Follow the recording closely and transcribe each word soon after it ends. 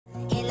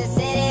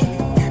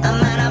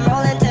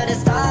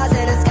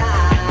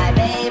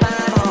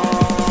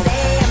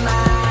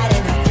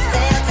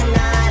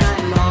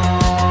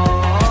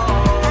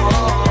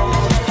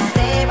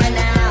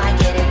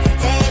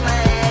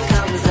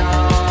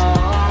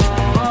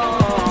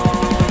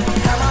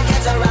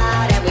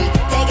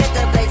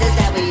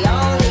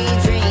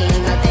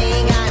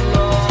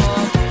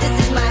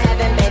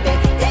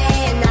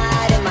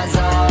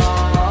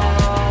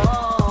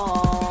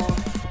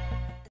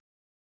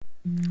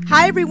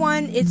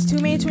everyone, it's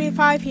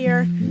 2May25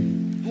 here.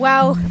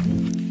 Well,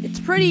 it's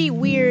pretty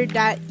weird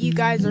that you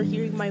guys are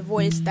hearing my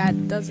voice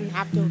that doesn't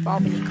have to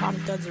involve any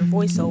Comic Duds or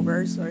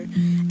voiceovers or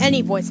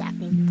any voice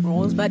acting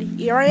roles, but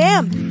here I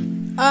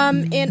am.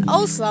 And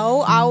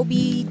also, I'll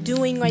be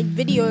doing like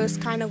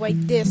videos kind of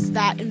like this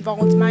that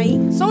involves my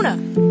Sona.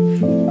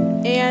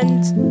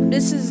 And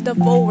this is the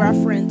full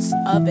reference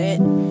of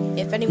it,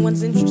 if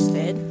anyone's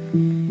interested.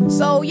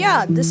 So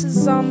yeah, this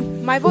is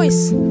my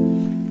voice.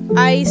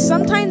 I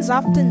sometimes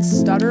often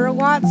stutter a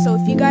lot, so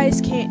if you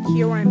guys can't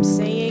hear what I'm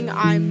saying,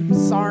 I'm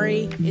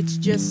sorry. It's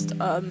just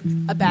a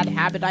bad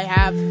habit I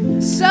have.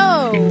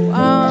 So,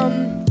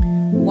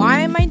 why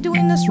am I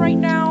doing this right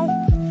now?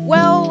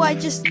 Well, I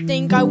just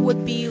think I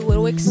would be a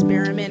little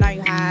experiment I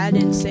had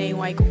and saying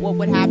like what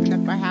would happen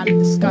if I had a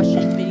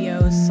discussion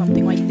videos,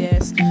 something like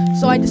this.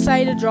 So I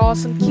decided to draw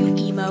some cute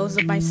emos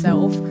of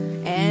myself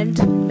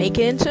and make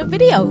it into a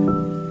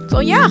video. So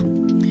yeah.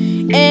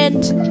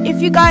 And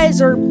if you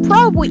guys are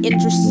probably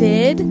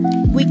interested,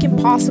 we can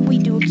possibly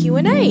do a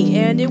Q&A,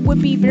 and it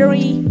would be very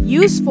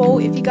useful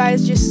if you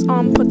guys just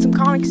put some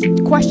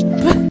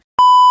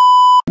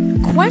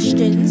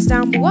questions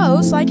down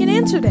below so I can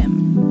answer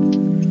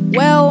them.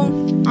 Well,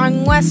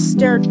 unless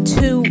they're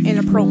too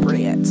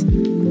inappropriate.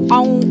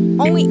 I'll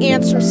only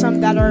answer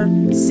some that are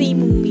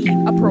seemingly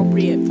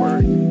appropriate for,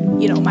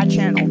 you know, my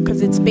channel,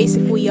 because it's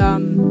basically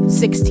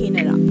 16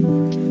 and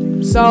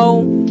up.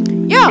 So,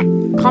 yeah.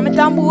 Comment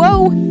down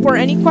below for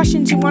any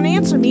questions you want to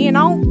answer me, and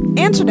I'll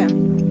answer them.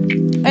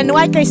 And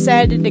like I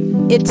said,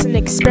 it's an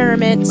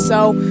experiment,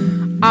 so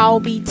I'll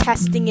be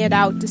testing it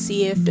out to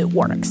see if it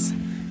works.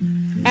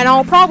 And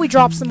I'll probably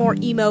drop some more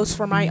emos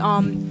for my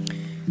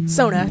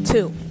Sona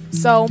too.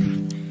 So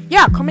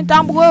yeah, comment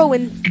down below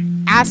and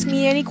ask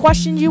me any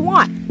questions you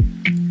want.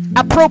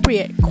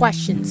 Appropriate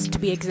questions, to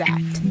be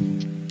exact.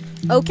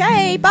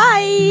 Okay,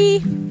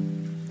 bye!